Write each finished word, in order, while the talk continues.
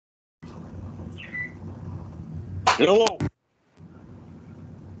Hello.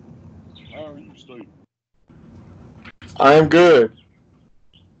 How are you, Steve? I am good.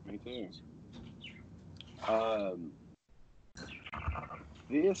 Me too.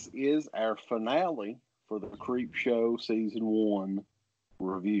 This is our finale for the CREEPSHOW Season 1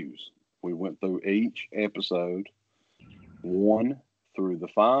 reviews. We went through each episode, 1 through the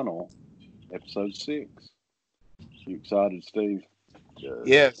final, episode 6. You excited, Steve?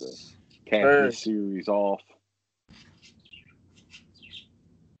 Yes. Cap Very. this series off.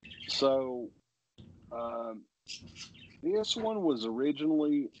 So, this one was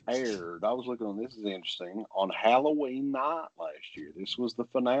originally aired. I was looking on this is interesting on Halloween night last year. This was the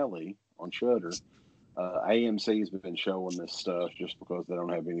finale on Shudder. AMC's been showing this stuff just because they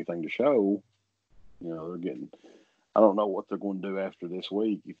don't have anything to show. You know, they're getting. I don't know what they're going to do after this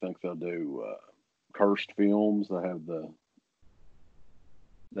week. You think they'll do cursed films? They have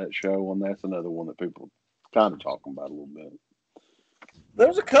that show, and that's another one that people kind of talking about a little bit.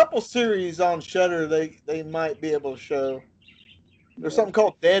 There's a couple series on Shudder they might be able to show. There's something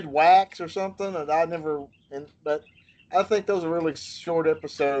called Dead Wax or something, and I never. But I think those are really short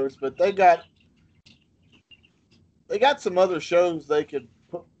episodes. But they got some other shows they could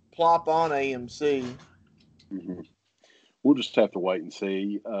plop on AMC. Mm-hmm. We'll just have to wait and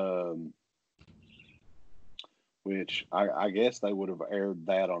see. Which I guess they would have aired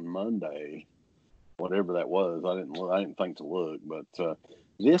that on Monday. Whatever that was, I didn't think to look, but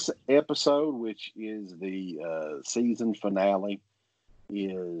this episode, which is the season finale,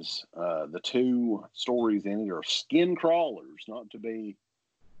 is the two stories in it are Skincrawlers, not to be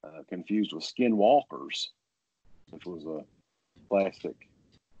confused with Skinwalkers, which was a classic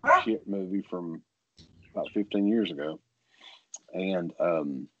shit movie from about 15 years ago, and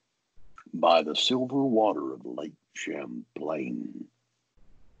By the Silver Water of Lake Champlain.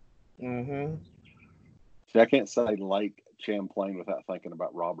 Mm-hmm. See, I can't say Lake Champlain without thinking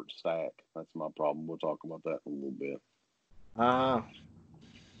about Robert Stack. That's my problem. We'll talk about that in a little bit.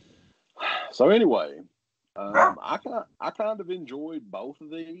 So anyway, I kind of enjoyed both of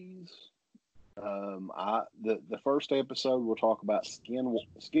these. The first episode we'll talk about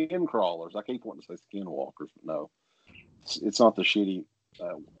skin crawlers. I keep wanting to say skinwalkers, but no, it's not the shitty.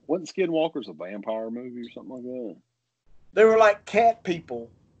 Wasn't Skinwalkers a vampire movie or something like that? They were like cat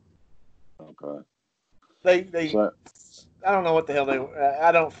people. Okay. So, I don't know what the hell they were.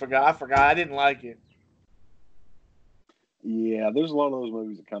 I forgot. I didn't like it. Yeah, there's a lot of those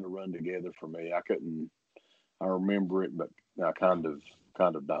movies that kind of run together for me. I remember it, but I kind of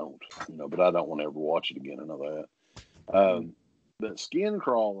don't, but I don't want to ever watch it again. I know that. But Skin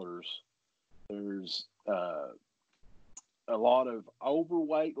Crawlers, there's a lot of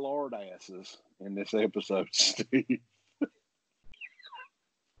overweight lard asses in this episode, Steve.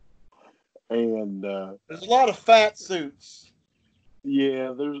 And there's a lot of fat suits.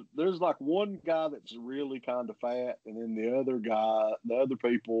 Yeah, there's like one guy that's really kind of fat, and then the other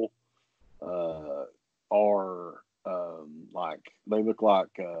people are like they look like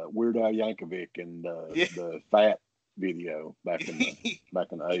Weird Al Yankovic in the Fat video back in the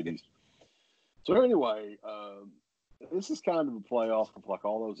 80s. So anyway, this is kind of a play off of like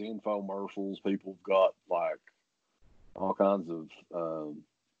all those infomercials. People have got like all kinds of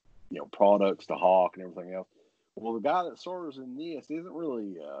products to hawk and everything else. Well, the guy that stars in this isn't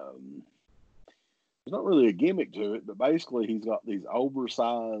really, there's not really a gimmick to it, but basically he's got these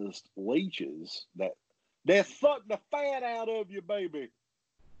oversized leeches that suck the fat out of you, baby.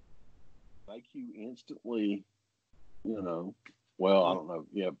 Make you instantly, I don't know.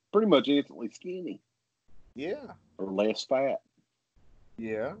 Yeah, pretty much instantly skinny. Yeah. Or less fat.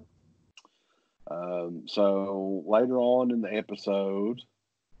 Yeah. So later on in the episode,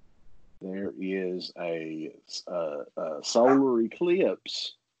 there is a solar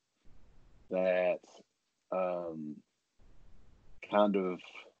eclipse that kind of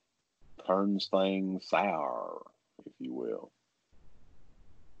turns things sour, if you will.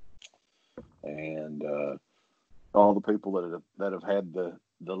 And all the people that have had the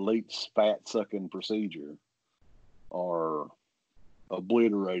leech fat sucking procedure are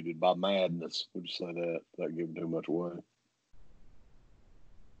obliterated by madness. Would you say that? That giving too much away?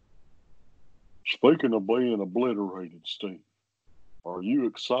 Speaking of being obliterated, Steve, are you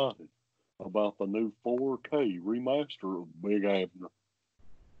excited about the new 4K remaster of Big Abner?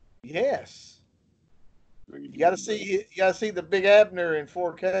 Yes. You got to see the Big Abner in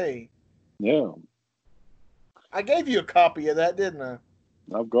 4K. Yeah. I gave you a copy of that, didn't I?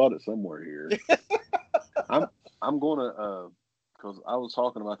 I've got it somewhere here. I'm gonna because I was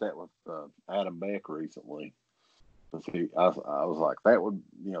talking about that with Adam Beck recently, See, I was like, that would,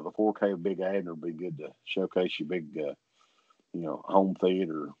 the 4K of Big Abner would be good to showcase your big, home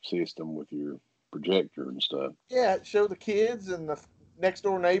theater system with your projector and stuff. Yeah, show the kids and the next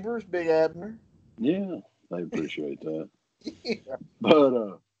door neighbors Big Abner. Yeah, they appreciate that. Yeah.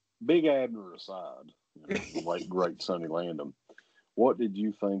 But Big Abner aside, the late great Sonny Landham, what did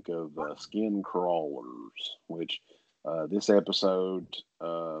you think of Skincrawlers, which this episode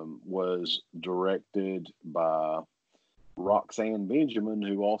was directed by Roxanne Benjamin,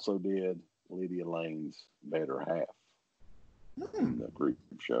 who also did Lydia Lane's Better Half in the Creep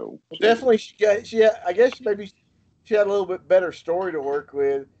Show. Well, definitely, I guess maybe she had a little bit better story to work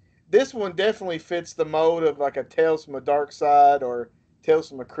with. This one definitely fits the mode of like a Tales from a Dark Side or Tales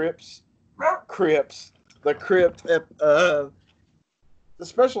from a Crypts. The Crypt. The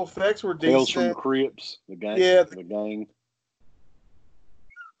special effects were decent. Tales from the Crips, the gang. Yeah, the gang.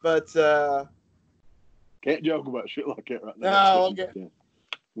 But can't joke about shit like that right no, now. okay.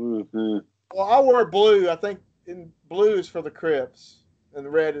 Mm-hmm. Well, I wore blue. I think blue is for the Crips, and the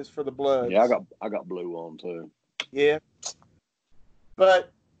red is for the Bloods. Yeah, I got blue on too. Yeah,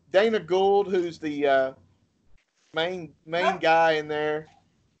 but Dana Gould, who's the main guy in there,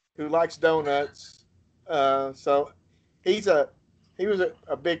 who likes donuts, so he was a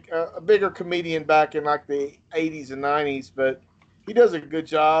bigger comedian back in like the 80s and 90s, but he does a good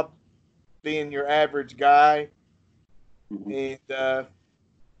job being your average guy. Mm-hmm. And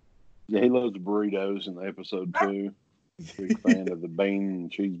yeah, he loves the burritos in the episode too. Big fan of the bean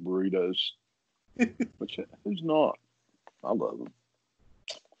and cheese burritos. Which who's not? I love them.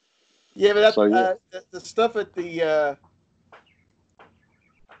 Yeah, but the stuff at the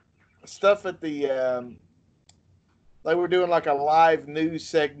they were doing like a live news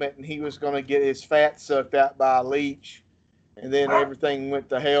segment, and he was going to get his fat sucked out by a leech, and then everything went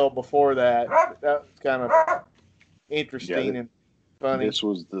to hell before that. That was kind of interesting and funny. This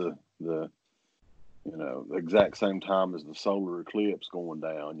was the exact same time as the solar eclipse going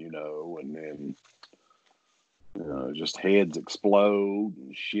down, and then just heads explode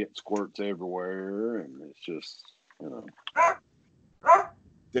and shit squirts everywhere, and it's just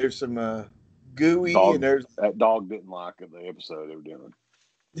there's some gooey and there's that dog didn't like it, the episode they were doing.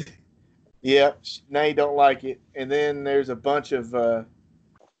 Yeah, Nay don't like it. And then there's a bunch of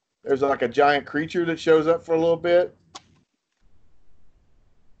there's like a giant creature that shows up for a little bit.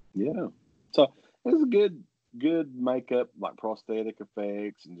 Yeah. So it was a good makeup, like prosthetic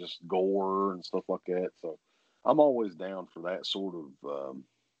effects and just gore and stuff like that. So I'm always down for that sort of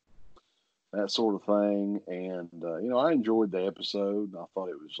thing. And I enjoyed the episode. I thought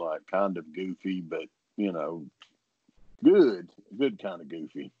it was like kind of goofy, but good kind of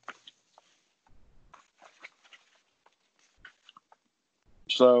goofy.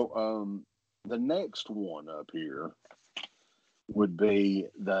 So the next one up here would be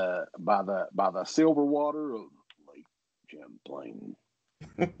by the silver water of Lake Champlain.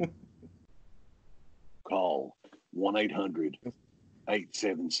 Call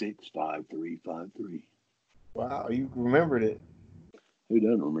 1-800-876-5353. Wow, you remembered it. Who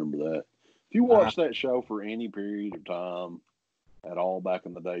doesn't remember that? If you watched that show for any period of time at all back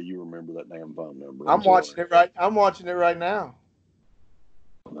in the day, you remember that damn phone number. I'm watching it right now.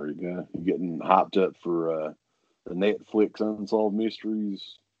 There you go. You're getting hyped up for the Netflix Unsolved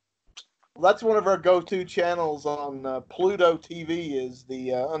Mysteries. Well, that's one of our go-to channels on Pluto TV is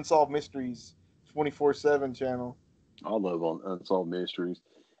the Unsolved Mysteries 24/7 channel. I love on Unsolved Mysteries.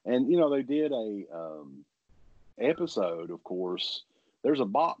 And, they did a episode, of course. There's a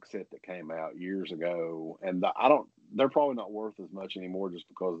box set that came out years ago, and they're probably not worth as much anymore just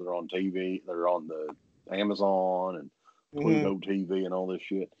because they're on TV. They're on the Amazon and Pluto TV and all this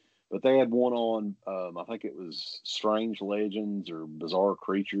shit. But they had one on, I think it was Strange Legends or Bizarre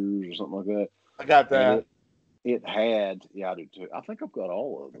Creatures or something like that. I got that. It had, yeah, I do too. I think I've got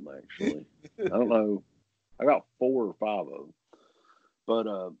all of them, actually. I don't know. I got 4 or 5 of them. But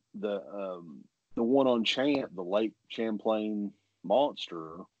the one on the Lake Champlain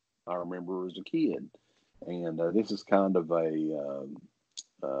monster, I remember as a kid. And this is kind of a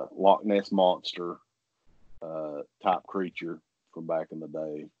Loch Ness monster type creature from back in the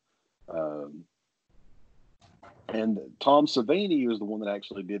day. And Tom Savini was the one that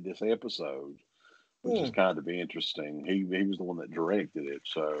actually did this episode, which is kind of interesting. He was the one that directed it.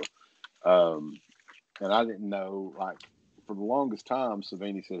 So, and I didn't know, like, for the longest time,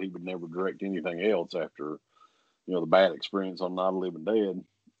 Savini said he would never direct anything else after, the bad experience on Night of the Living Dead.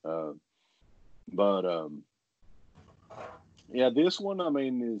 Yeah, this one, I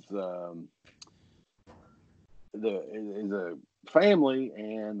mean, is a family,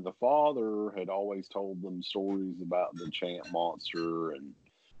 and the father had always told them stories about the Champ monster, and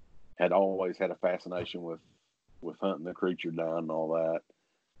had always had a fascination with hunting the creature down and all that.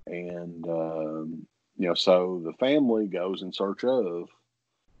 And so the family goes in search of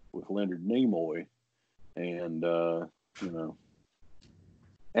with Leonard Nimoy, and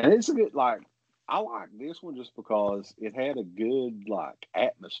and it's a good, like, I like this one just because it had a good, like,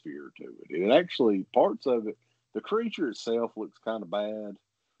 atmosphere to it. It actually, parts of it, the creature itself looks kind of bad.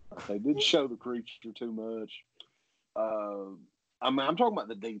 They did show the creature too much. I'm talking about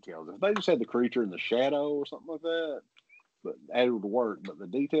the details. If they just had the creature in the shadow or something like that, but it would work. But the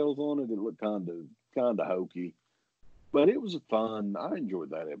details on it looked kind of hokey. But it was fun. I enjoyed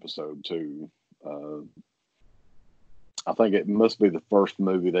that episode too. I think it must be the first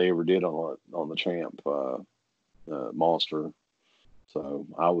movie they ever did on the Champ monster. So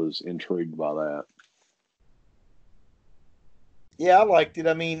I was intrigued by that. Yeah, I liked it.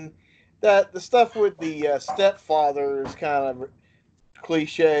 I mean, the stuff with the stepfather is kind of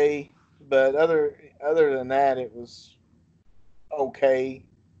cliche, but other than that, it was okay.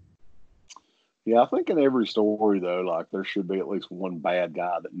 Yeah, I think in every story though, like, there should be at least one bad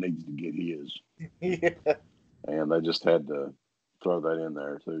guy that needs to get his. Yeah. And they just had to throw that in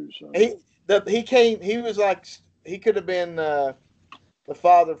there too. So he was like, he could have been the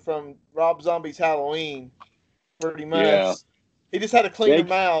father from Rob Zombie's Halloween, pretty much. Yeah. He just had a cleaner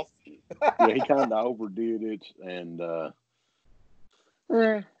mouth. Yeah, he kind of overdid it, and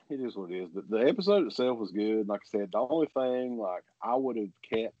it is what it is. But the episode itself was good. Like I said, the only thing, like, I would have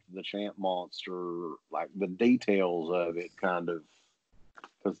kept the Champ monster, like, the details of it, kind of,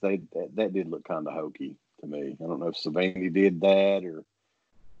 because that did look kind of hokey to me. I don't know if Savini did that or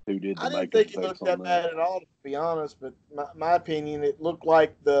who did the I didn't makeup think it looked on that bad at all, to be honest. But my opinion, it looked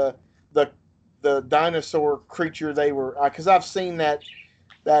like the dinosaur creature they were. Because I've seen that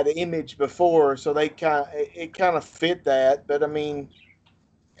image before, so it kind of fit that. But I mean,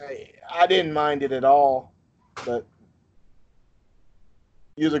 I didn't mind it at all. But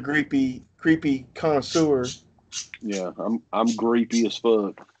you're the creepy connoisseur. Yeah, I'm creepy as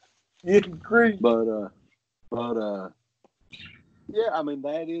fuck. Yeah, creepy. But yeah, I mean,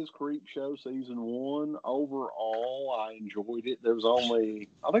 that is CREEPSHOW season 1. Overall, I enjoyed it.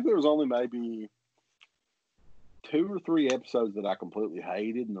 I think there was only maybe 2 or 3 episodes that I completely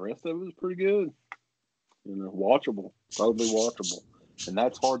hated, and the rest of it was pretty good. Watchable, totally watchable. And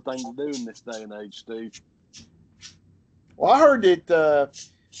that's a hard thing to do in this day and age, Steve. Well, I heard that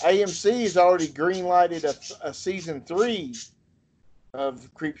AMC has already green-lighted a season 3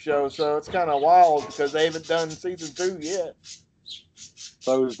 of CREEPSHOW, so it's kind of wild because they haven't done season 2 yet.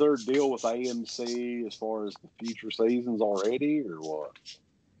 So is there a deal with AMC as far as the future seasons already, or what?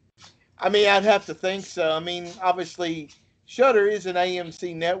 I mean, I'd have to think so. I mean, obviously, Shudder is an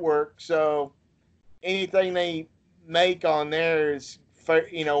AMC network, so anything they make on there is fair,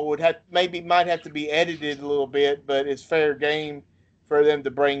 might have to be edited a little bit, but it's fair game for them to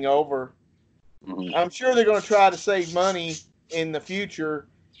bring over. Mm-hmm. I'm sure they're going to try to save money in the future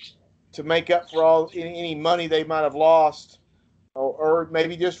to make up for any money they might have lost, or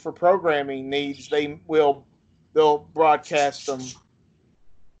maybe just for programming needs. They'll broadcast them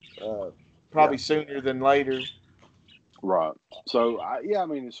probably sooner than later. Right. So I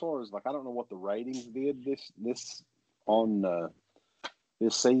mean, as far as, like, I don't know what the ratings did this on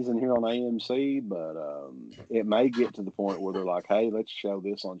this season here on AMC, but it may get to the point where they're like, hey, let's show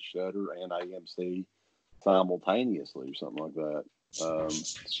this on Shudder and AMC simultaneously or something like that.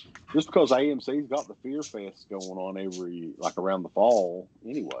 Just because AMC's got the Fear Fest going on around the fall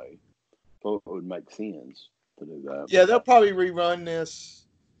anyway, so it would make sense to do that. Yeah, they'll probably rerun this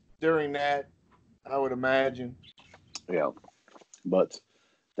during that, I would imagine. Yeah, but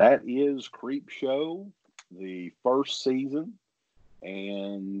that is CREEPSHOW, the first season,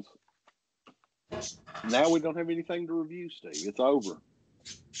 and now we don't have anything to review, Steve. It's over.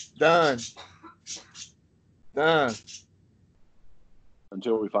 Done.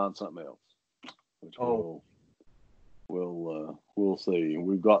 Until we find something else, which we'll see.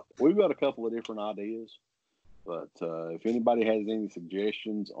 We've got a couple of different ideas, but if anybody has any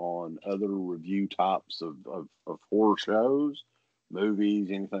suggestions on other review types of horror shows, movies,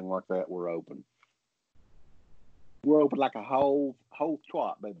 anything like that, we're open. We're open like a whole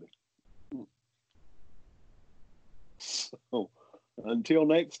twat, baby. So until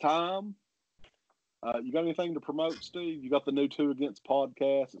next time. You got anything to promote, Steve? You got the new 2 Against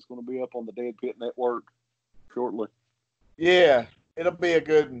podcast. It's going to be up on the DEADPIT Network shortly. Yeah, it'll be a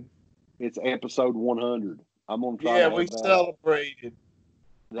good one. It's episode 100. I'm going to try to have we celebrated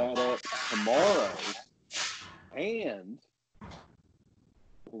that up tomorrow. And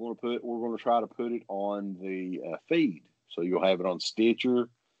we're gonna try to put it on the feed, so you'll have it on Stitcher,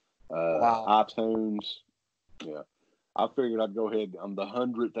 iTunes. Yeah, I figured I'd go ahead on the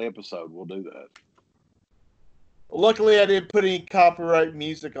 100th episode. We'll do that. Luckily, I didn't put any copyright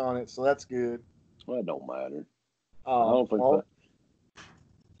music on it, so that's good. Well, it don't matter. I don't think that.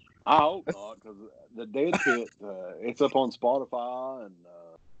 I hope not, because the Dead Pit, it's up on Spotify, and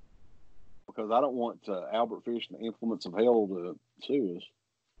because I don't want Albert Fish and the Implements of Hell to sue us.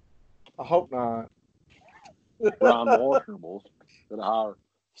 I hope not. Brian Warshables gonna hire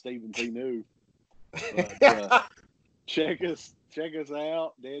Stephen T. New. But, check us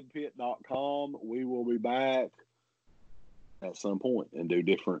out, deadpit.com. We will be back at some point and do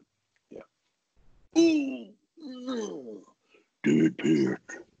different. Yeah. DeadPit.com.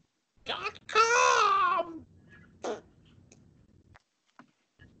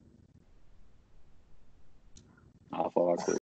 I thought I quit.